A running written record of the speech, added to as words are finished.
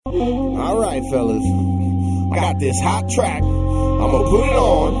Alright, fellas. I got this hot track. I'ma put it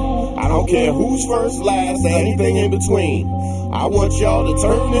on. I don't care who's first, last, or anything in between. I want y'all to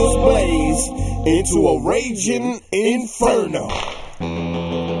turn this blaze into a raging inferno.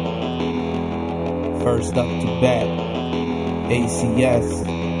 First up to bat, ACS,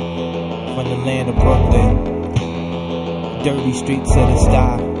 from the land of Brooklyn. Dirty streets of the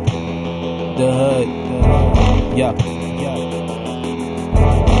sky, the hood, yeah.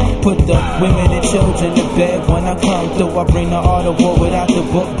 Put the women and children to bed when I come through. I bring the art of war without the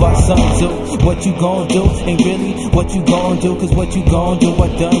book by Sun Tzu. What you gon' do ain't really what you gon' do, cause what you gon' do I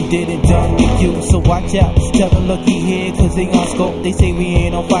done did it done to you. So watch out, tell them looky here, cause they on scope. They say we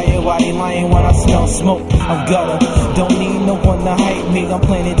ain't on fire, why they lying when I smell smoke? I'm gutter, don't need no one to hype me. I'm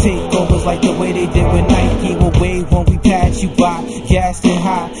planning takeovers like the way they did with Nike. We'll wave when we pass you by, gassed and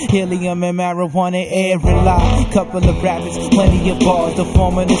high. Helium and marijuana, air and lie. Couple of rabbits, plenty of bars. The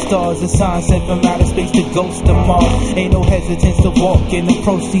form of the stars, the sign sent from outer space to ghost of Mars. Ain't no hesitance to walk and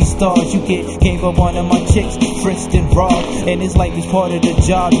approach these stars. You get game by one of my chicks, frisked and robbed. And it's like it's part of the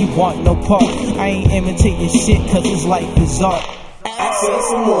job, you want no part. I ain't imitating shit cause his life is art.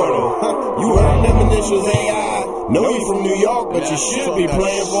 Access Immortal. You heard them initials AI. Know you from New York, but you should be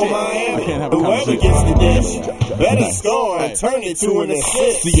playing for Miami. Whoever gets the dish, better score and turn it to an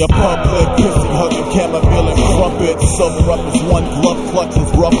assist. See a public kissing, hugging, chamomile and crumpet. Sober up as one glove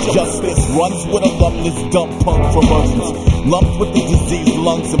clutches rough justice. Runs with a loveless dumb punk from Russians. Lumped with the diseased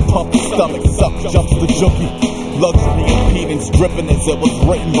lungs and pumped stomach. Suck jumps the junkie. Luxury impedance driven as it was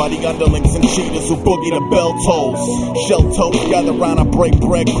written by the underlings and cheaters who boogie the bell tolls. Shell toes gather round, I break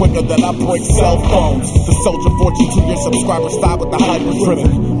bread quicker than I break cell phones. The soldier fortune 2-year subscriber style with the hyper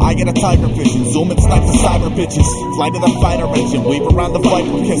driven. I get a tiger vision, zoom and snipe the cyber bitches. Flight of the fighter engine, weave around the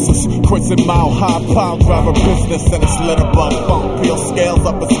viper kisses. Chris and mile high pile driver business and it's litter bug. Funk peel scales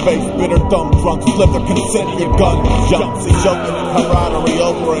up a space, bitter dumb drunks. Flip the consider your gun jumps. And joking and camaraderie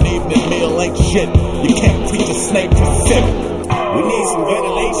over an evening meal ain't shit. You can't teach a snake to sit. We need some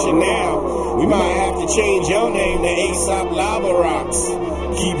ventilation now. We might have to change your name to Aesop Lava Rocks.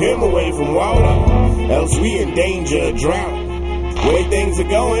 Keep him away from water, else we in danger of drought. Way things are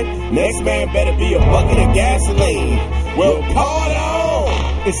going, next man better be a bucket of gasoline. Well, pour it on!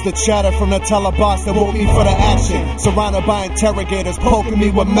 It's the chatter from the teleboss that woke me for the action. Surrounded by interrogators poking me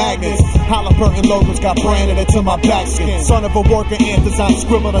with magnets. Halliburton logos got branded into my back skin. Son of a worker ant design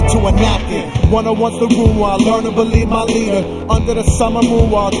scribbled into a napkin. 101's the room where I learn to believe my leader. Under the summer moon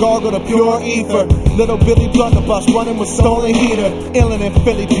while I gargle the pure ether. Little Billy Blunderbuss running with stolen heater. Illin' and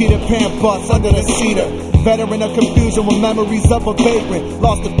Philly Peter Pan bus under the cedar. Veteran of confusion with memories of a vagrant.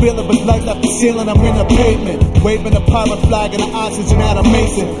 Lost the feeling but lights up the ceiling, I'm in the pavement. Waving the pirate flag and the oxygen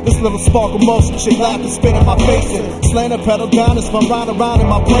animation. This little spark of motion, shit laughing, spit in my face. Slant a pedal down and spun round around in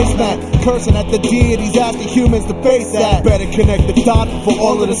my placemat. Cursing at the deities, asking humans to face that. Better connect the dots for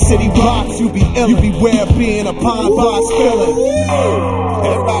all of the city rocks. You be ill, you beware of being a pine box feeling.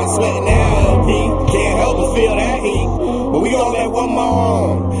 Everybody sweating now, LP. Can't help but feel that heat. But we gon' let one more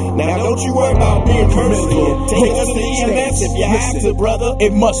on. Now don't you worry about being merciful. Take us to EMS if you have to, brother.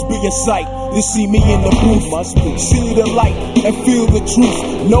 It must be a sight to see me in the booth. See the light and feel the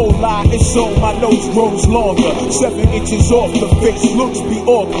truth. No lie, it's on, my nose grows longer. 7 inches off, the face looks be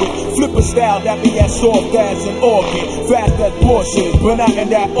awkward. Flipper style that be as soft as an organ. Fast as portion, but not in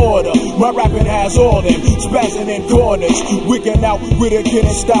that order. My rapping has all them, spazzing in corners. Wigging out with a kid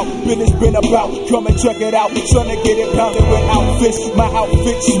and stout. Business been about, come and check it out. Trying to get it pounded with outfits. My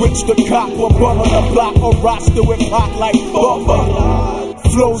outfit switch the cop, or bum on the block, or roster with hot like bumper.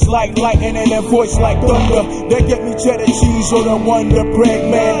 Flows like lightning and a voice like thunder. They get me cheddar cheese or the Wonder Bread,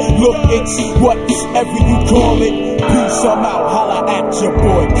 man. Look, it's whatever you call it. Peace, I'm out. Holla at your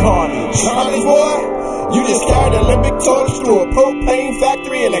boy Karniege. Karniege, boy, you just carried an Olympic torch through a propane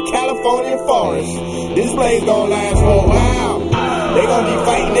factory in a California forest. This blaze gonna last for a while. They gonna be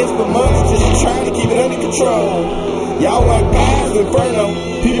fighting this for months, just trying to keep it under control. Y'all went past Inferno.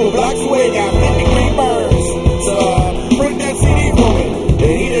 People blocks away got 50-degree burns. So print that CD for me. The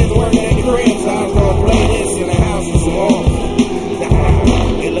heater's working in the crib, so I was gonna play this in the house with some more.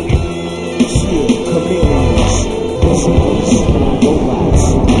 Hey, look at Chameleons, bazookas, robots,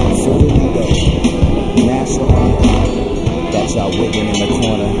 for the window, master hunter. That's our wiggin' in the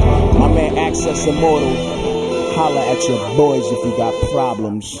corner. My man Access Immortal, holla at your boys if you got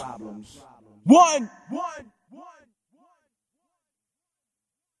problems. One.